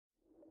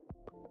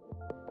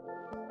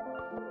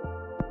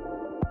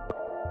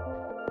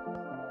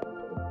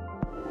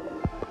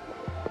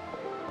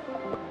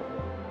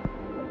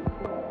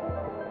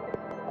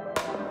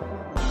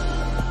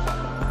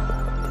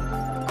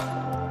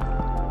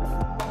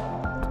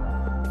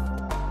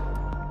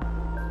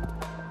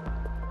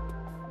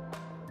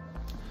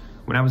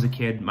When I was a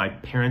kid, my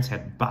parents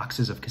had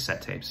boxes of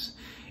cassette tapes.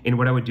 And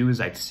what I would do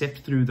is I'd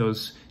sift through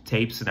those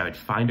tapes and I would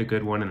find a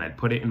good one and I'd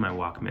put it in my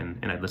Walkman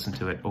and I'd listen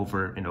to it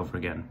over and over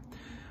again.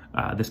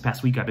 This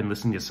past week, I've been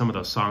listening to some of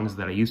those songs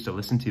that I used to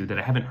listen to that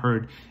I haven't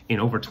heard in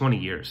over 20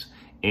 years.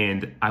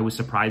 And I was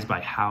surprised by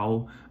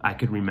how I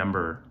could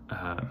remember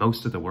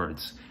most of the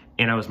words.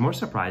 And I was more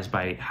surprised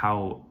by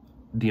how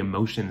the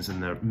emotions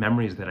and the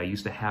memories that I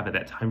used to have at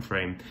that time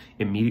frame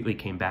immediately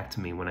came back to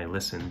me when I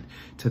listened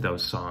to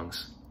those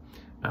songs.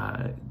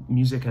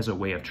 Music has a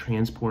way of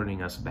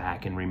transporting us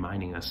back and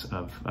reminding us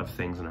of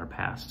things in our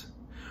past.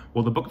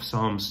 Well, the book of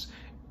Psalms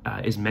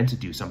is meant to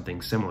do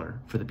something similar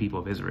for the people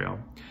of Israel.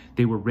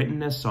 They were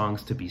written as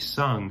songs to be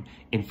sung,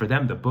 and for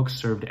them, the book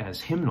served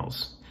as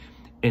hymnals.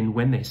 And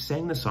when they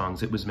sang the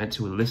songs, it was meant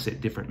to elicit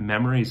different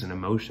memories and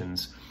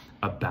emotions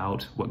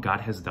about what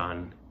God has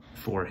done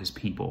for his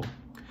people.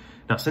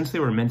 Now, since they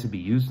were meant to be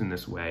used in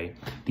this way,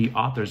 the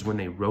authors, when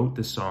they wrote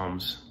the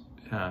Psalms,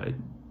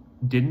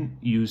 didn't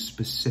use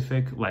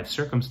specific life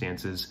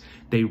circumstances.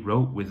 They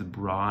wrote with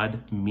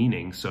broad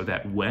meaning so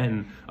that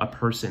when a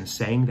person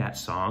sang that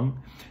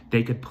song,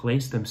 they could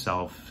place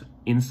themselves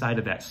inside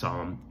of that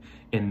psalm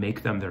and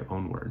make them their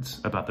own words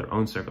about their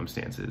own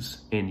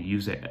circumstances and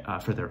use it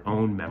for their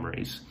own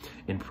memories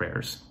and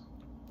prayers.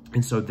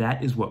 And so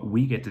that is what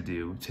we get to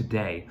do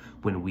today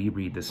when we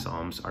read the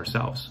Psalms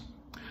ourselves.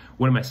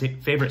 One of my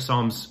favorite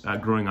Psalms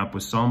growing up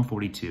was Psalm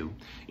 42.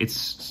 It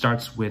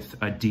starts with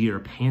a deer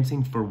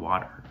panting for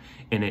water.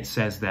 And it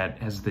says that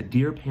as the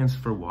deer pants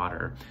for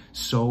water,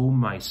 so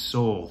my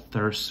soul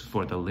thirsts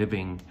for the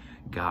living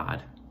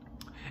God.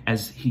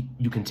 As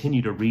you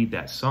continue to read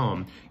that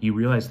psalm, you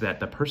realize that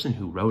the person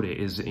who wrote it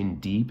is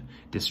in deep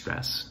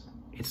distress.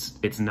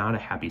 It's not a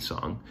happy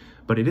song,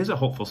 but it is a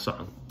hopeful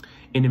song.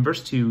 And in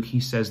verse 2,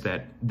 he says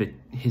that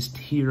his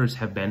tears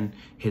have been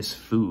his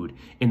food,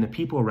 and the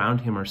people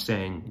around him are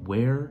saying,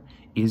 "Where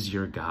is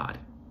your God?"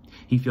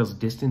 He feels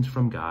distant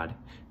from God,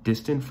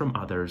 distant from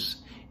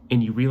others,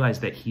 and you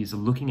realize that he's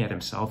looking at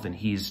himself and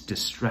he's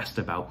distressed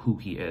about who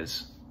he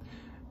is.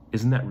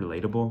 Isn't that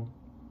relatable?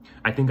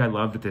 I think I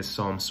loved this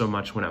psalm so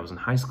much when I was in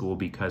high school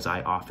because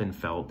I often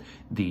felt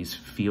these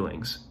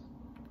feelings.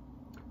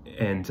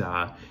 And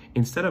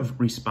instead of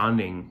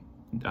responding,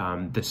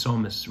 the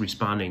psalmist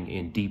responding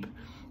in deep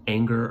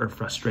anger or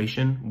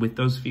frustration with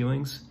those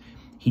feelings,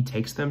 he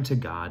takes them to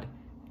God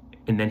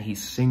and then he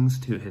sings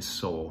to his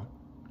soul.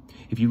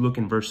 If you look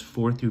in verse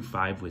 4 through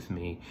 5 with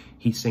me,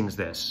 he sings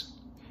this: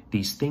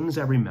 "These things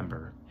I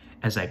remember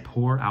as I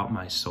pour out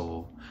my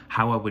soul,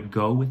 how I would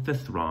go with the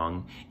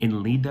throng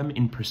and lead them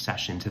in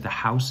procession to the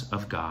house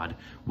of God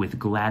with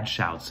glad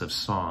shouts of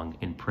song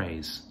and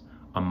praise,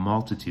 a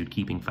multitude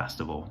keeping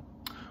festival.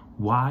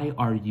 Why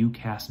are you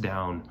cast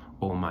down,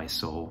 O my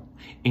soul?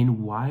 And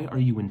why are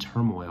you in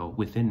turmoil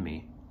within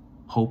me?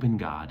 Hope in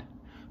God,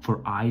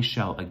 for I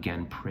shall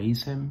again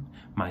praise him,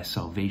 my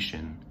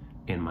salvation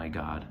and my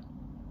God."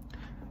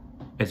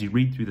 As you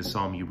read through the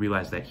psalm, you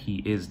realize that he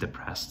is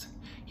depressed.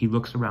 He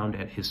looks around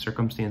at his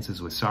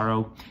circumstances with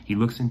sorrow. He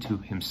looks into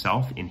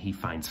himself and he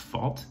finds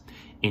fault,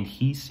 and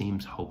he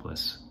seems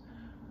hopeless.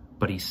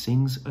 But he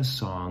sings a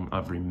song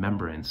of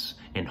remembrance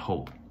and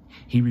hope.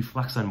 He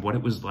reflects on what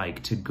it was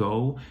like to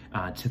go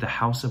to the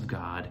house of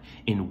God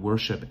and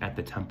worship at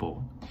the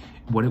temple,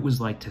 what it was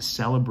like to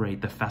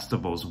celebrate the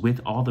festivals with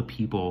all the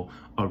people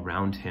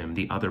around him,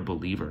 the other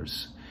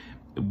believers,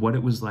 what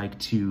it was like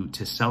to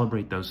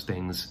celebrate those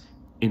things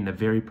in the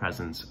very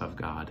presence of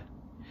God.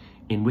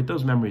 And with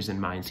those memories in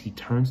mind, he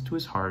turns to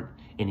his heart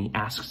and he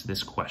asks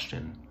this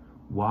question: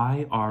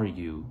 "Why are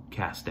you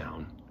cast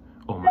down,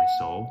 O my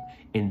soul?"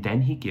 And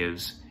then he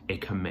gives a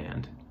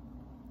command: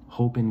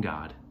 "Hope in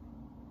God,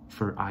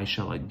 for I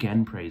shall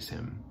again praise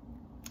him."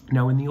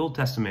 Now, in the Old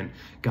Testament,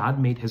 God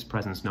made his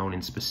presence known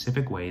in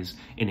specific ways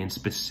and in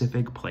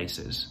specific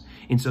places.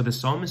 And so the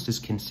psalmist is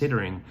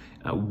considering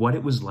what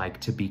it was like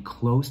to be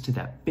close to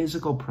that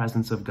physical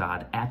presence of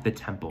God at the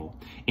temple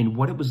and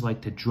what it was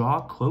like to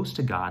draw close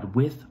to God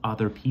with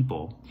other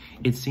people.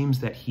 It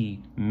seems that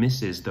he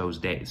misses those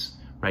days,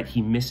 right?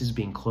 He misses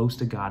being close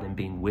to God and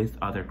being with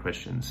other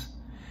Christians.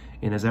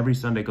 And as every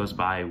Sunday goes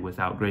by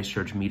without Grace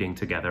Church meeting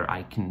together,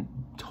 I can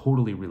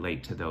totally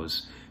relate to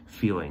those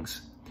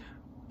feelings.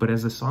 But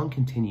as the song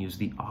continues,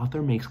 the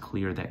author makes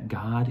clear that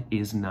God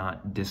is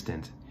not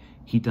distant.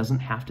 He doesn't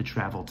have to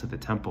travel to the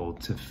temple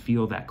to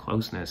feel that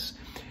closeness.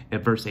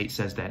 Verse 8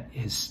 says that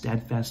his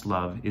steadfast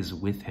love is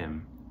with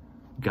him.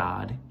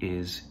 God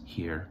is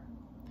here.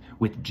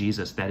 With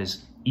Jesus, that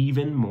is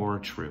even more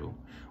true.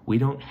 We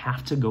don't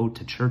have to go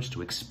to church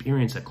to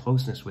experience a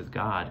closeness with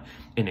God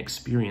and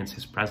experience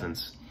his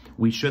presence.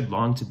 We should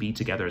long to be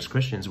together as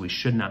Christians. We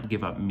should not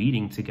give up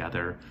meeting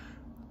together.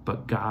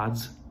 But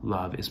God's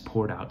love is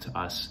poured out to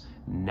us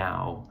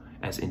now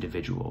as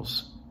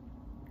individuals.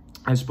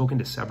 I've spoken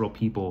to several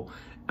people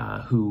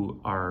who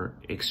are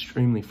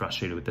extremely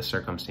frustrated with the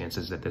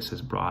circumstances that this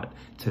has brought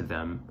to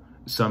them.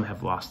 Some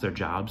have lost their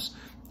jobs.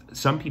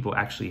 Some people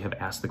actually have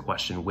asked the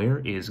question, where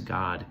is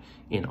God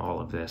in all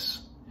of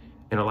this?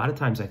 And a lot of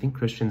times I think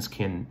Christians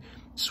can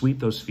sweep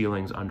those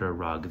feelings under a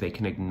rug. They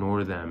can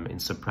ignore them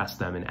and suppress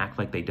them and act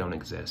like they don't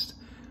exist.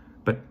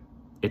 But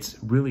it's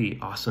really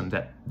awesome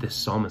that this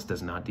psalmist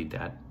does not do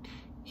that.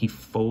 He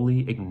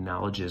fully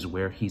acknowledges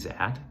where he's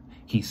at.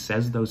 He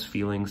says those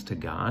feelings to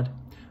God.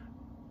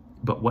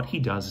 But what he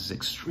does is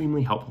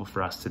extremely helpful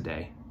for us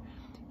today.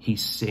 He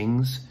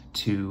sings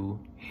to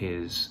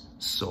his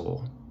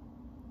soul.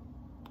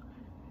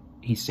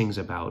 He sings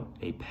about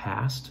a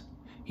past,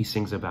 he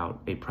sings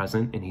about a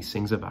present, and he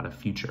sings about a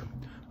future.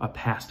 A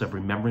past of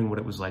remembering what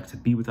it was like to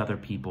be with other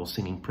people,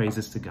 singing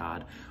praises to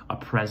God. A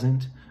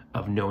present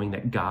of knowing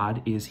that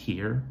God is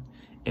here.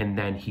 And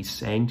then he's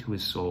saying to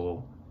his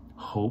soul,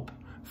 hope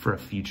for a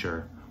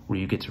future where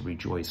you get to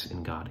rejoice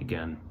in God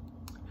again.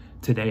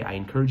 Today, I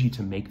encourage you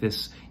to make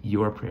this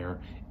your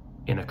prayer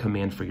and a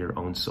command for your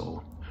own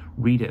soul.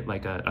 Read it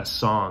like a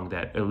song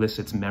that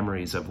elicits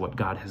memories of what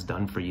God has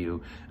done for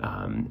you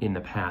in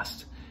the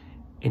past.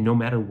 And no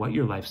matter what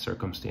your life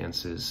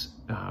circumstances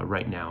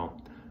right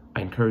now,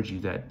 I encourage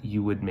you that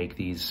you would make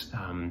these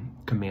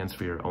commands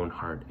for your own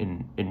heart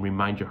and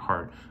remind your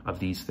heart of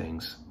these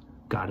things.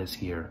 God is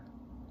here.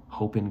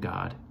 Hope in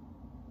God.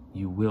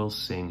 You will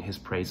sing his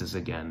praises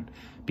again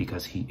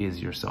because he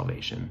is your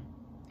salvation.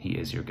 He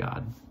is your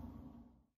God.